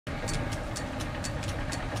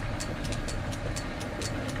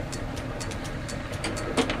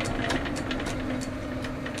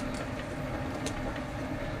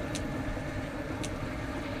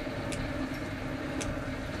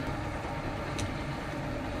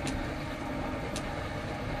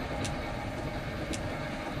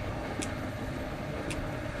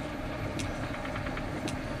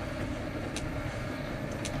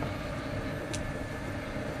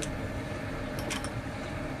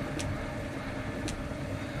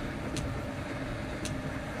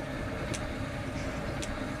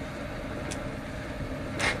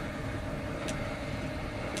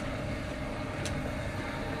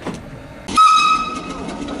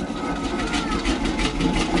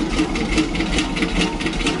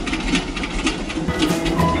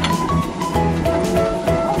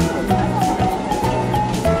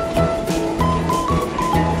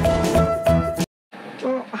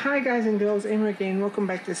and girls, Emma again, welcome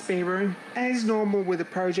back to the spare room. As normal with a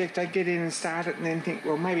project, I get in and start it and then think,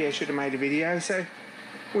 well, maybe I should have made a video. So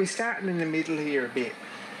we're starting in the middle here a bit.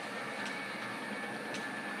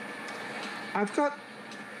 I've got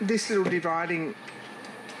this little dividing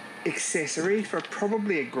accessory for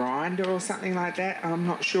probably a grinder or something like that. I'm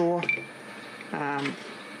not sure.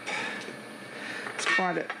 It's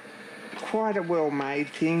quite a well-made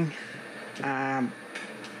thing.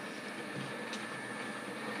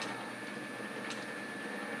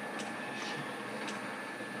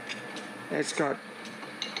 It's got a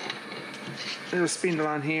little spindle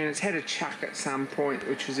on here, and it's had a chuck at some point,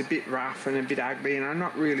 which was a bit rough and a bit ugly, and I'm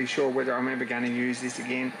not really sure whether I'm ever going to use this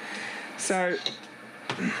again. So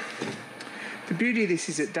the beauty of this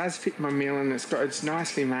is it does fit my mill, and it's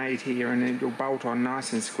nicely made here, and it'll bolt on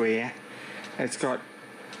nice and square. It's got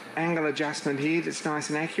angle adjustment here that's nice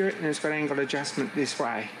and accurate, and it's got angle adjustment this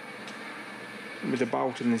way with a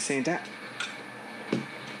bolt in the centre.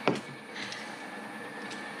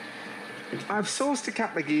 I've sourced a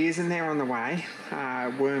couple of gears and they're on the way,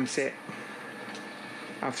 worm set.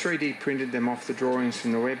 I've 3D printed them off the drawings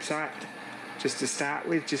from the website just to start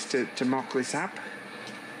with, just to mock this up.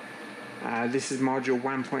 This is module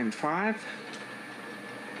 1.5.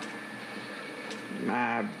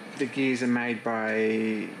 The gears are made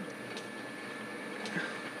by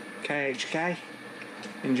KHK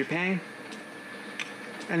in Japan,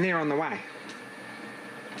 and they're on the way.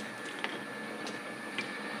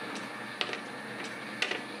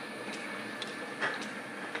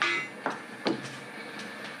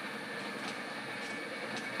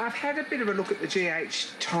 I've had a bit of a look at the G.H.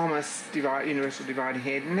 Thomas universal dividing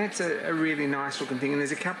head, and that's a really nice looking thing, and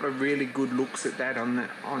there's a couple of really good looks at that on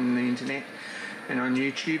the internet and on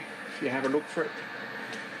YouTube if you have a look for it.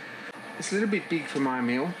 It's a little bit big for my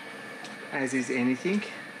mill, as is anything.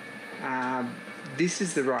 This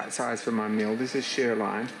is the right size for my mill. This is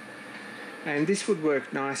Sherline, and this would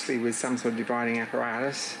work nicely with some sort of dividing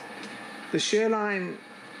apparatus. The Sherline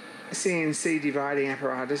CNC dividing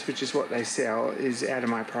apparatus, which is what they sell, is out of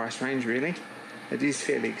my price range really. It is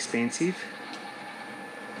fairly expensive,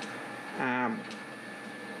 and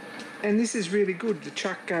this is really good. The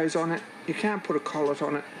chuck goes on it. You can't put a collet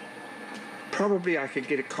on it. Probably I could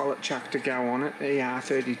get a collet chuck to go on it,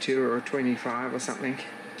 ER32 or a 25 or something.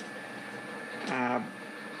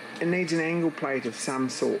 It needs an angle plate of some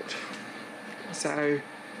sort. So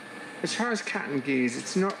as far as cutting gears,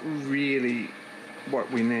 it's not really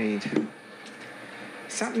what we need.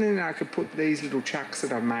 Something that I could put these little chucks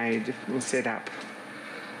that I've made will set up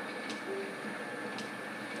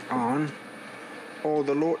on, or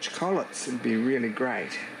the Lorch collets would be really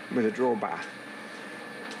great with a drawbar.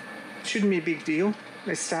 Shouldn't be a big deal.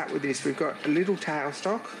 Let's start with this. We've got a little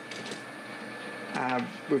tailstock.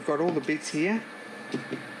 We've got all the bits here.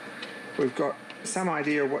 We've got some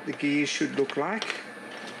idea of what the gears should look like,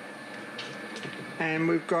 and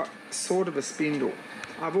we've got sort of a spindle.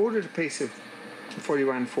 I've ordered a piece of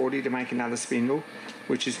 4140 to make another spindle,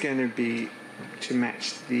 which is going to be to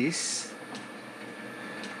match this.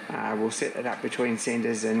 We'll set it up between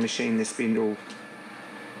centres and machine the spindle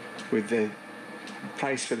with the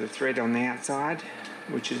place for the thread on the outside,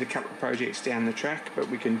 which is a couple of projects down the track, but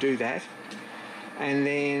we can do that. And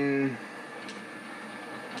then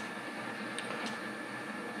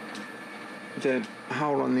the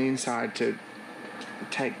hole on the inside to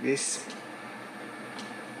take this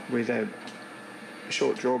with a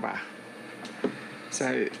short drawbar.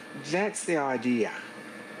 So that's the idea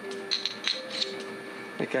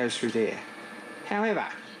that goes through there. However,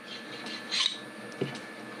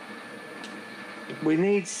 we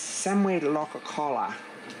need somewhere to lock a collar.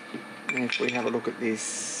 And if we have a look at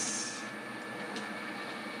this,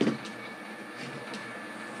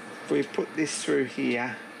 if we put this through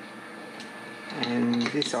here and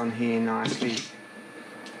this on here nicely,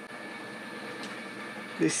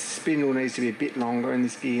 this spindle needs to be a bit longer and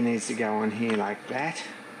this gear needs to go on here like that.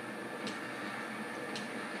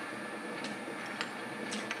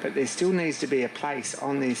 But there still needs to be a place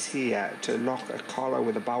on this here to lock a collar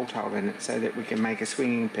with a bolt hole in it so that we can make a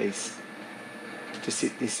swinging piece to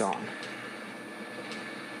sit this on.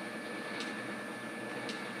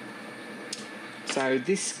 So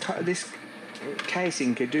this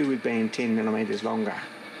casing could do with being 10mm longer.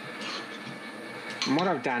 And what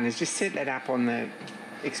I've done is just set that up on the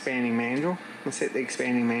expanding mandrel. I'll set the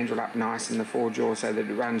expanding mandrel up nice in the forejaw so that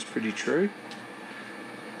it runs pretty true.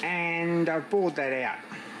 And I've bored that out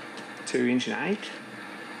to 1.8 inch.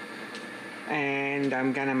 And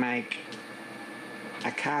I'm going to make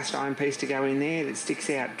a cast iron piece to go in there that sticks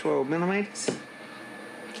out 12mm.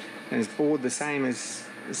 And it's bored the same as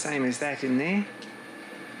that in there.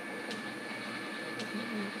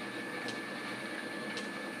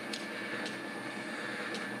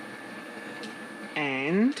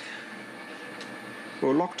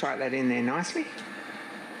 We'll Loctite that in there nicely,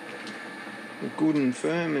 good and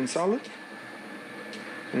firm and solid,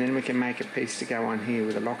 and then we can make a piece to go on here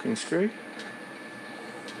with a locking screw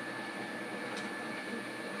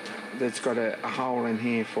that's got a hole in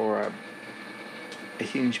here for a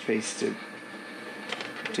hinge piece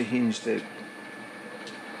to hinge the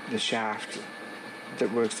shaft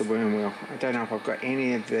that works the worm wheel. I don't know if I've got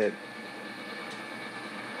any of the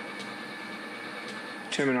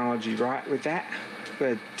terminology right with that,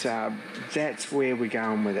 but that's where we're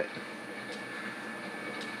going with it.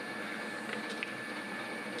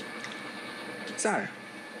 So,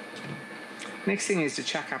 next thing is to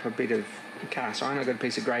chuck up a bit of cast iron. I've got a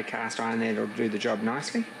piece of grey cast iron there that'll do the job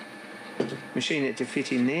nicely. Machine it to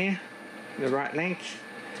fit in there, the right length.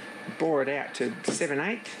 Bore it out to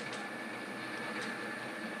 7/8.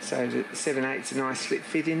 So that 7/8's a nice slip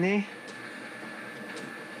fit in there.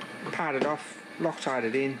 Part it off, Loctite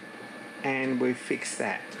it in, and we've fixed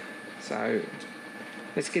that. So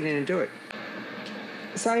let's get in and do it.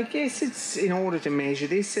 So I guess it's in order to measure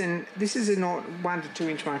this, and this is a 1 to 2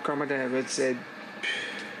 inch micrometer. It's a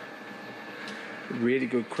really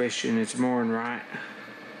good question. It's more than right.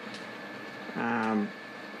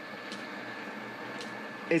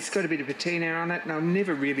 It's got a bit of patina on it, and I've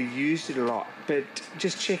never really used it a lot, but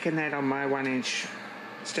just checking that on my 1 inch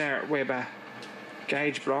Starrett Weber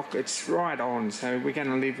gauge block, it's right on, so we're going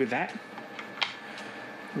to live with that.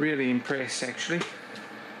 Really impressed, actually.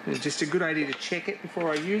 It's just a good idea to check it before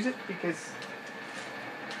I use it, because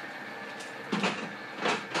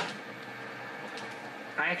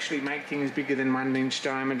I actually make things bigger than 1 inch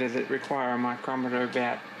diameter that require a micrometer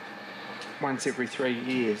about once every 3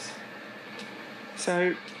 years.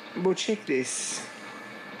 So we'll check this.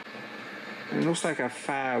 It looks like I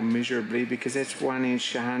failed miserably because that's 1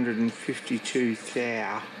 inch 152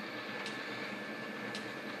 thou.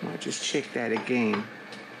 I'll just check that again.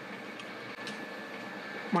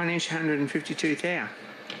 1 inch 152 thou.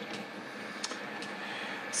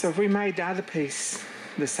 So if we made the other piece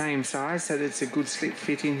the same size, so that it's a good slip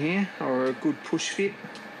fit in here, or a good push fit,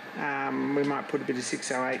 we might put a bit of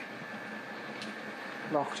 608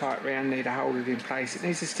 Loctite round there to hold it in place. It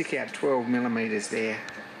needs to stick out 12 millimeters there,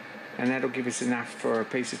 and that'll give us enough for a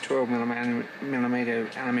piece of 12 millimeter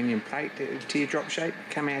aluminium plate, teardrop shape,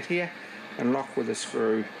 come out here and lock with a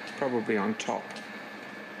screw, probably on top,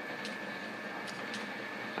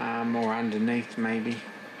 or underneath maybe.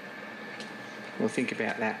 We'll think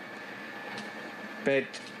about that. But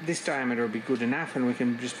this diameter will be good enough, and we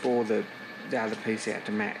can just bore the other piece out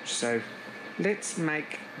to match. So let's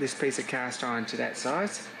make this piece of cast iron to that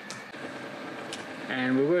size.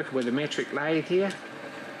 And we're working with a metric lathe here,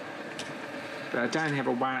 but I don't have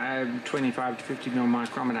a 25 to 50 mil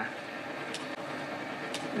micrometer.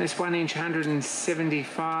 That's 1 inch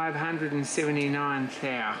 175, 179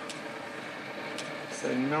 thou.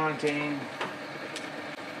 So 19.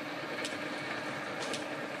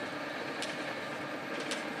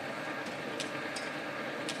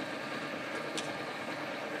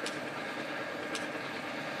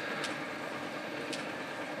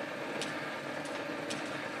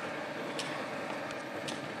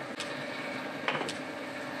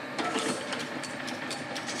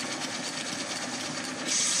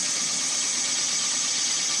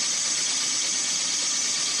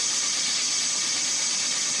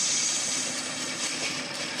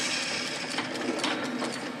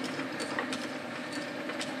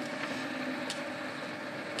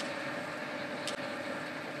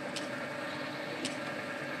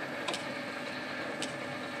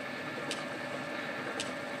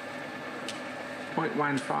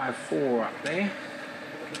 .154 up there.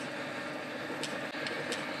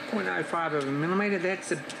 0.05 of a millimeter,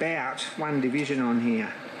 that's about 1 division on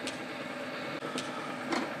here.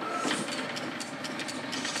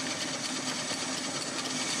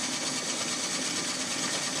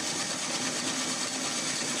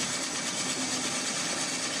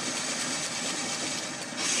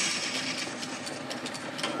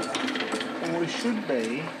 And we should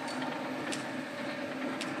be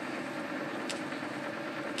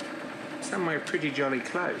somewhere pretty jolly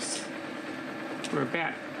close. We're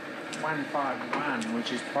about 151,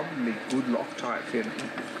 which is probably good Loctite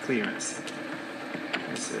clearance.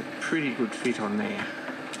 It's a pretty good fit on there.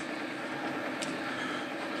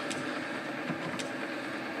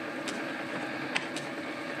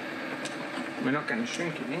 We're not going to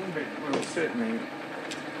shrink it in, but we'll certainly,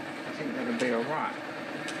 I think that'll be alright.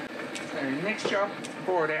 So next job,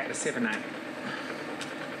 bore it out to 7/8.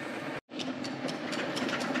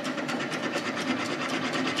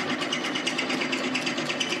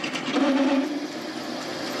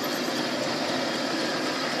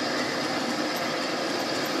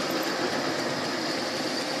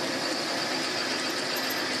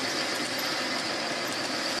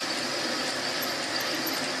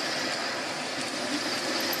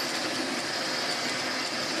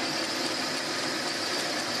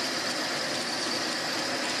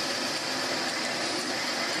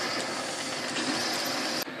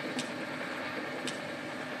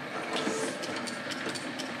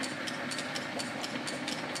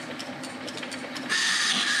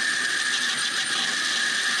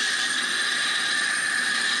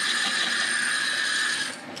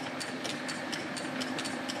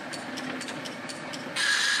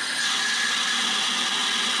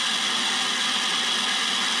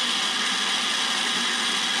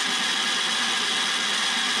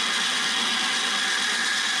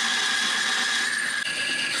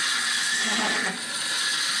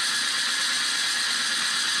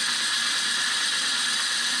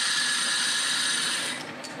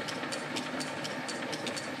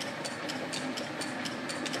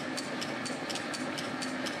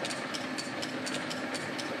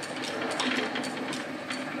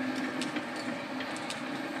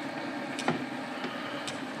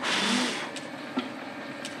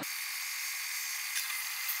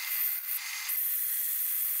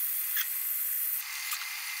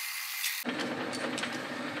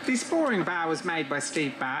 This boring bar was made by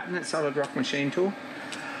Steve Barton at Solid Rock Machine Tool.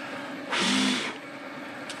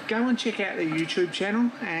 Go and check out their YouTube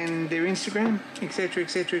channel and their Instagram, etc,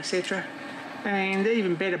 etc, etc. And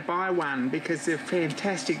even better, buy one, because they're a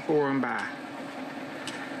fantastic boring bar.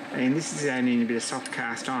 And this is only in a bit of soft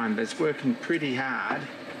cast iron, but it's working pretty hard.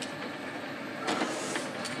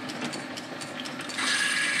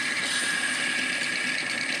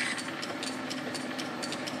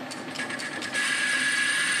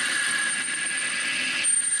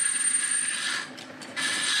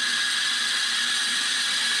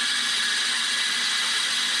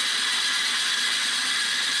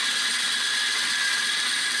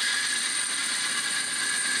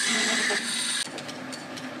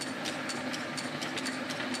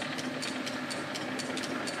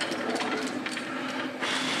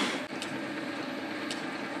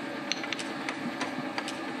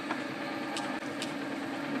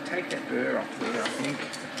 Take that burr off there, I think.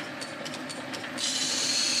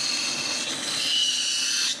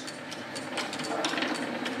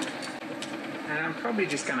 And I'm probably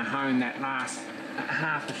just going to hone that last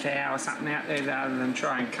half a thou or something out there rather than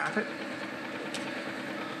try and cut it.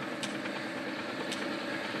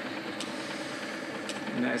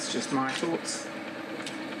 And that's just my thoughts.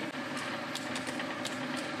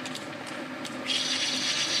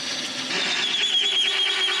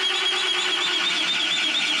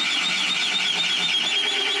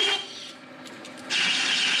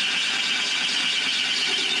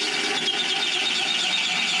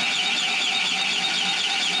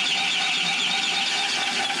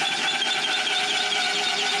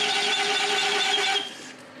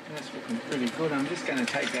 Pretty good. I'm just going to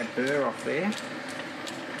take that burr off there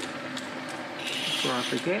before I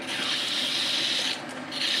forget.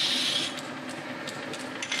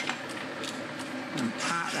 And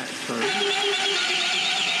part that through.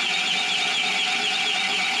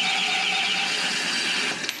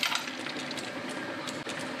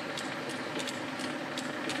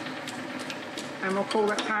 And we'll call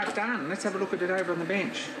that part done. Let's have a look at it over on the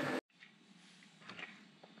bench.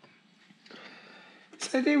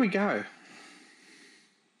 So there we go.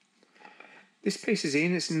 This piece is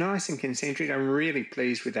in, it's nice and concentric. I'm really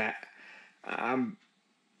pleased with that.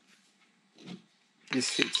 This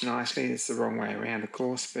fits nicely. It's the wrong way around, of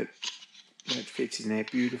course, but that fits in there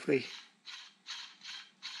beautifully.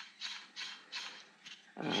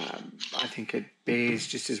 I think it bears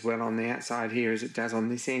just as well on the outside here as it does on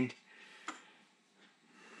this end.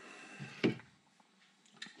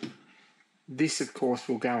 This, of course,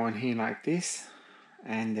 will go on here like this.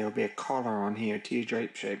 And there'll be a collar on here, a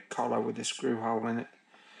teardrop shaped collar with a screw hole in it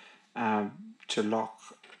to lock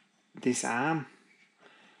this arm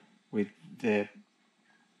with the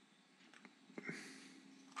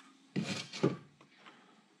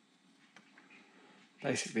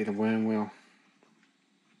basically the worm wheel,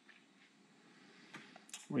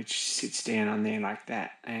 which sits down on there like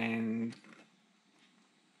that and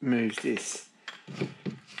moves this.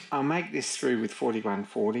 I'll make this through with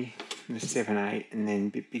 4140. The 7/8, and then a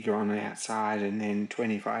bit bigger on the outside, and then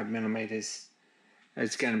 25mm.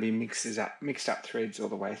 It's going to be mixed up threads all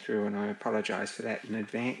the way through, and I apologise for that in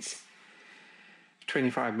advance.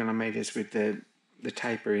 25mm with the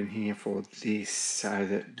taper in here for this, so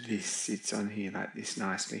that this sits on here like this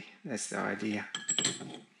nicely. That's the idea.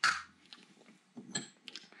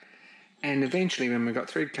 And eventually, when we've got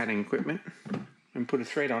thread cutting equipment, and put a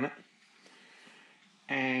thread on it,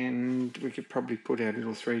 and we could probably put our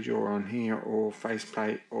little 3-jaw on here, or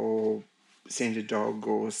faceplate, or centre dog,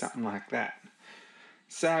 or something like that.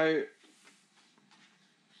 So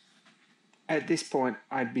at this point,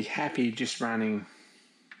 I'd be happy just running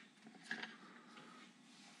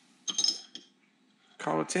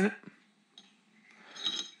collets in it,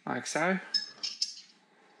 like so,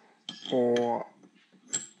 or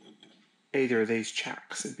either of these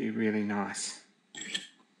chucks would be really nice.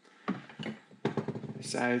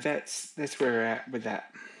 So that's where we're at with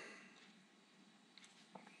that.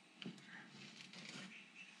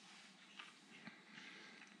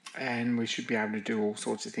 And we should be able to do all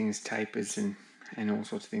sorts of things, tapers and all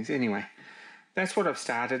sorts of things. Anyway, that's what I've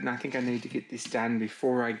started, and I think I need to get this done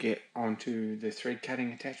before I get onto the thread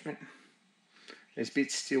cutting attachment. There's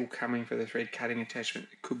bits still coming for the thread cutting attachment.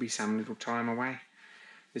 It could be some little time away.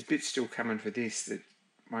 There's bits still coming for this that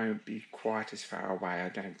won't be quite as far away, I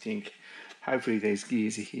don't think. Hopefully these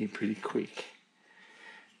gears are here pretty quick.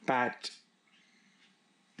 But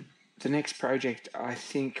the next project, I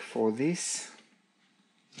think, for this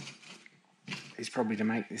is probably to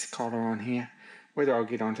make this collar on here. Whether I'll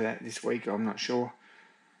get onto that this week, I'm not sure.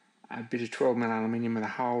 A bit of 12mm aluminium with a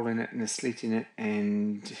hole in it and a slit in it,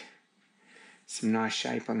 and some nice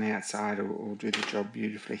shape on the outside will do the job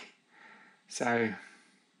beautifully. So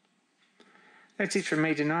that's it from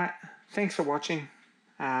me tonight. Thanks for watching.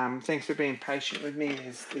 Thanks for being patient with me.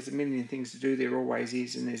 There's a million things to do, there always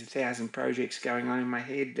is, and there's 1,000 projects going on in my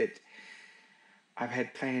head that I've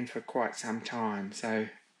had planned for quite some time. So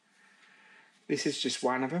this is just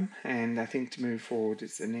one of them, and I think to move forward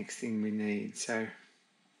is the next thing we need. So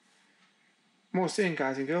more soon,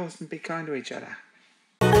 guys and girls, and be kind to each other.